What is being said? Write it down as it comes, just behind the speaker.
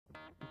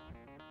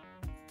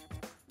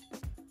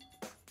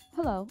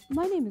Hello,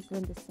 my name is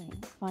Linda Singh,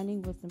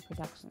 Finding Wisdom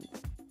Productions.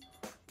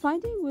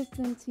 Finding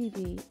Wisdom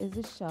TV is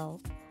a show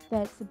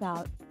that's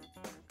about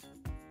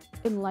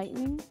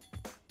enlightening,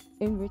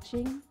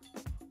 enriching,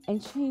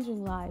 and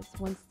changing lives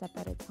one step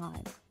at a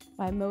time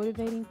by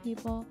motivating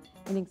people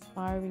and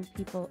inspiring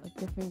people of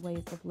different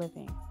ways of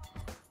living.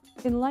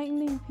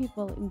 Enlightening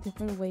people in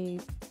different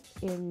ways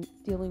in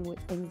dealing with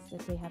things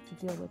that they have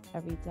to deal with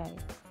every day.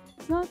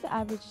 It's not the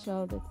average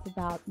show that's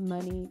about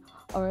money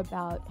or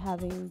about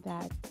having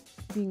that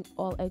being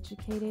all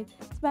educated.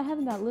 It's about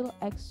having that little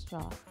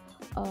extra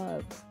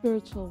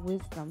spiritual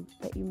wisdom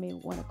that you may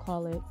want to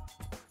call it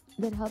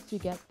that helps you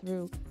get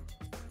through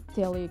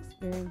daily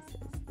experiences,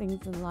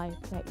 things in life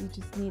that you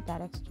just need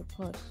that extra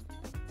push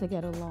to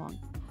get along.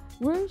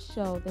 We're a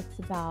show that's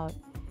about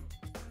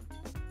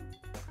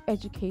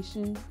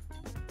education.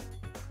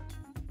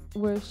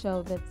 We're a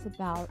show that's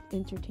about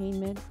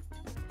entertainment.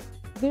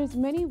 There's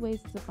many ways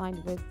to find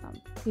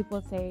wisdom.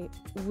 People say,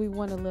 we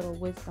want a little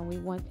wisdom. We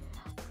want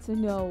to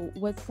know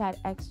what's that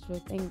extra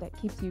thing that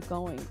keeps you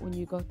going when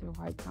you go through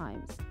hard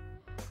times.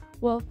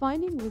 Well,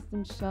 Finding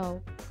Wisdom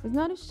show is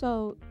not a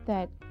show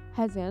that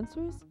has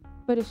answers,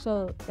 but a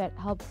show that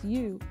helps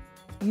you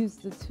use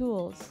the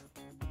tools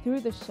through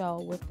the show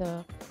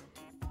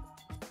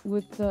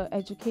with the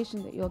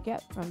education that you'll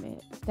get from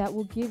it that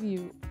will give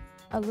you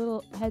a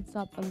little heads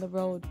up on the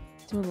road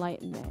to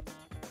enlightenment.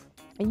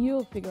 And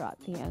you'll figure out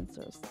the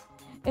answers.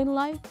 In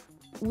life,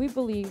 we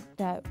believe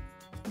that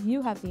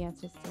you have the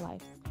answers to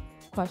life's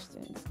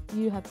questions.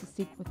 You have to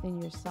seek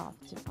within yourself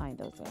to find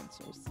those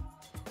answers.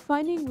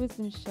 Finding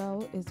Wisdom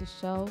show is a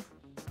show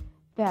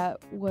that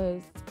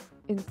was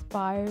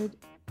inspired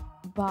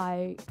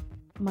by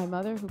my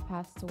mother who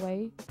passed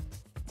away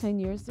 10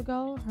 years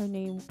ago. Her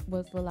name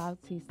was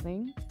Lalauti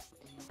Singh.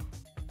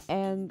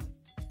 And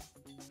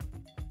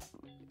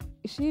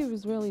she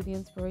was really the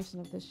inspiration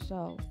of this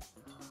show.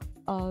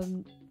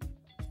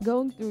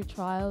 Going through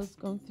trials,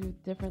 going through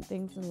different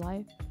things in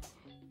life,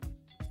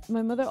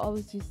 my mother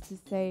always used to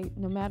say,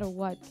 no matter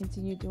what,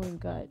 continue doing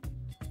good.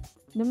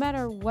 No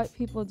matter what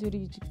people do to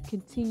you,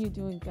 continue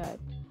doing good.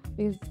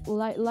 Because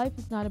life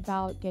is not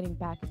about getting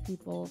back at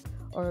people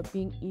or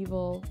being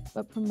evil,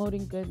 but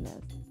promoting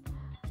goodness.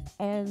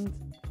 And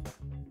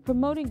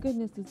promoting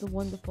goodness is a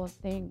wonderful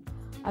thing.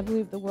 I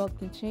believe the world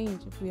can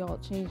change if we all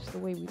change the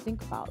way we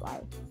think about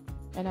life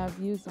and our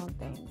views on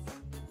things.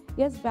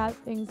 Yes, bad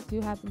things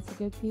do happen to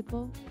good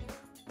people,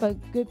 but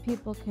good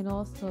people can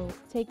also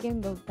take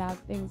in those bad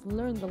things,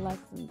 learn the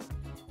lessons,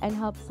 and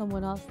help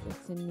someone else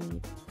that's in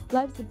need.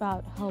 Life's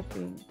about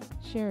helping,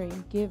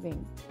 sharing,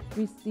 giving,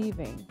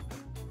 receiving.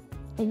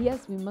 And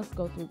yes, we must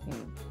go through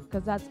pain,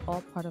 because that's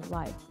all part of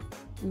life.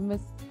 We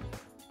must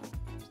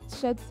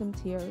shed some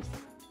tears,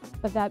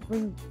 but that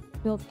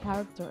builds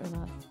character in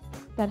us.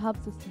 That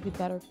helps us to be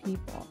better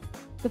people.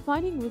 The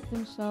Finding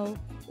Wisdom show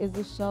is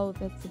a show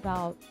that's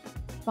about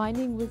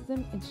finding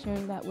wisdom and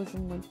sharing that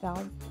wisdom when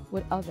found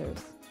with others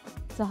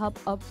to help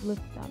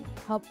uplift them,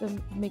 help them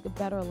make a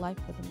better life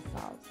for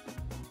themselves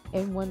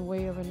in one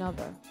way or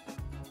another.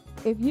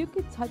 If you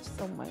could touch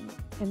someone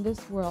in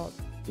this world,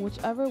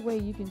 whichever way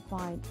you can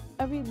find,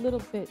 every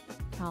little bit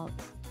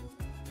counts.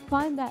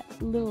 Find that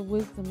little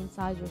wisdom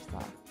inside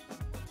yourself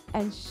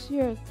and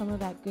share some of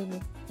that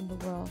goodness in the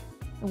world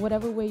in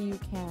whatever way you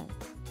can.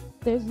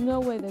 There's no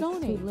way that's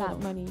donate that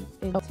money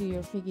into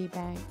your piggy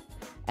bank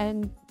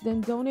and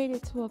then donate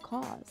it to a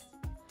cause.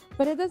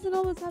 But it doesn't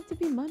always have to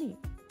be money.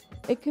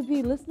 It could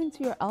be listening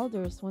to your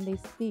elders when they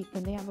speak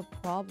and they have a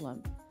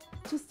problem.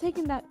 Just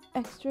taking that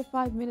extra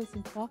 5 minutes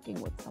and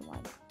talking with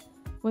someone.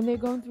 When they're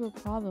going through a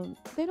problem,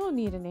 they don't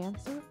need an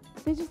answer.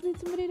 They just need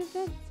somebody to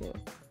vent to.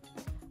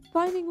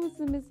 Finding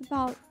Wisdom is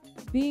about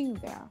being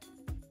there,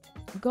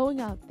 going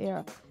out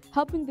there,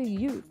 helping the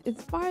youth,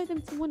 inspire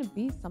them to want to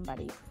be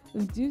somebody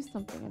and do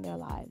something in their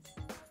lives.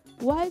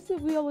 Why is it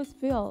we always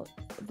feel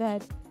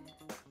that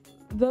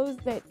those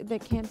that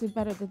can't do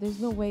better, that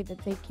there's no way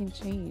that they can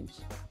change?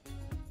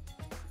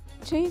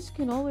 Change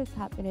can always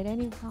happen at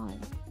any time,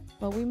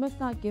 but we must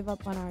not give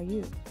up on our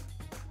youth.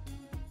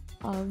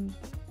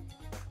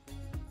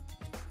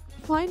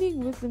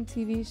 Finding Wisdom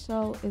TV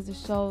show is a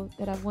show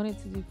that I've wanted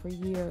to do for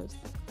years.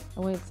 I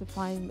wanted to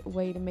find a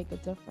way to make a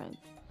difference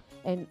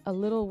and a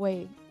little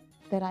way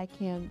that I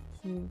can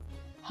to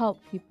help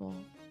people.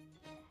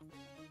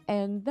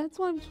 And that's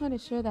why I'm trying to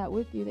share that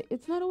with you, that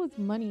it's not always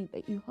money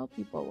that you help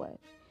people with.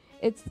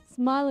 It's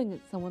smiling at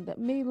someone that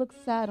may look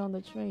sad on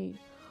the train,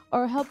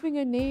 or helping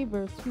a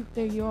neighbor sweep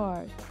their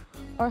yard,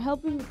 or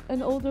helping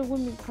an older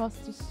woman cross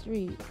the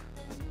street.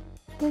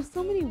 There's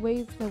so many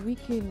ways that we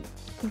can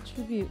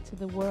contribute to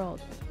the world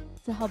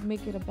to help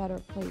make it a better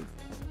place.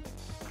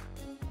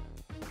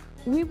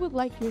 We would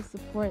like your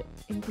support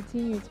and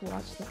continue to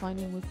watch the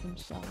Finding Wisdom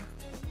show.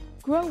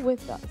 Grow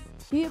with us.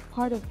 Be a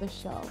part of the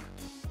show.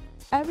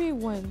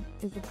 Everyone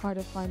is a part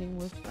of Finding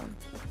Wisdom.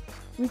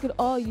 We could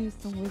all use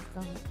some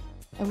wisdom,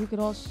 and we could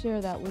all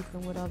share that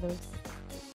wisdom with others.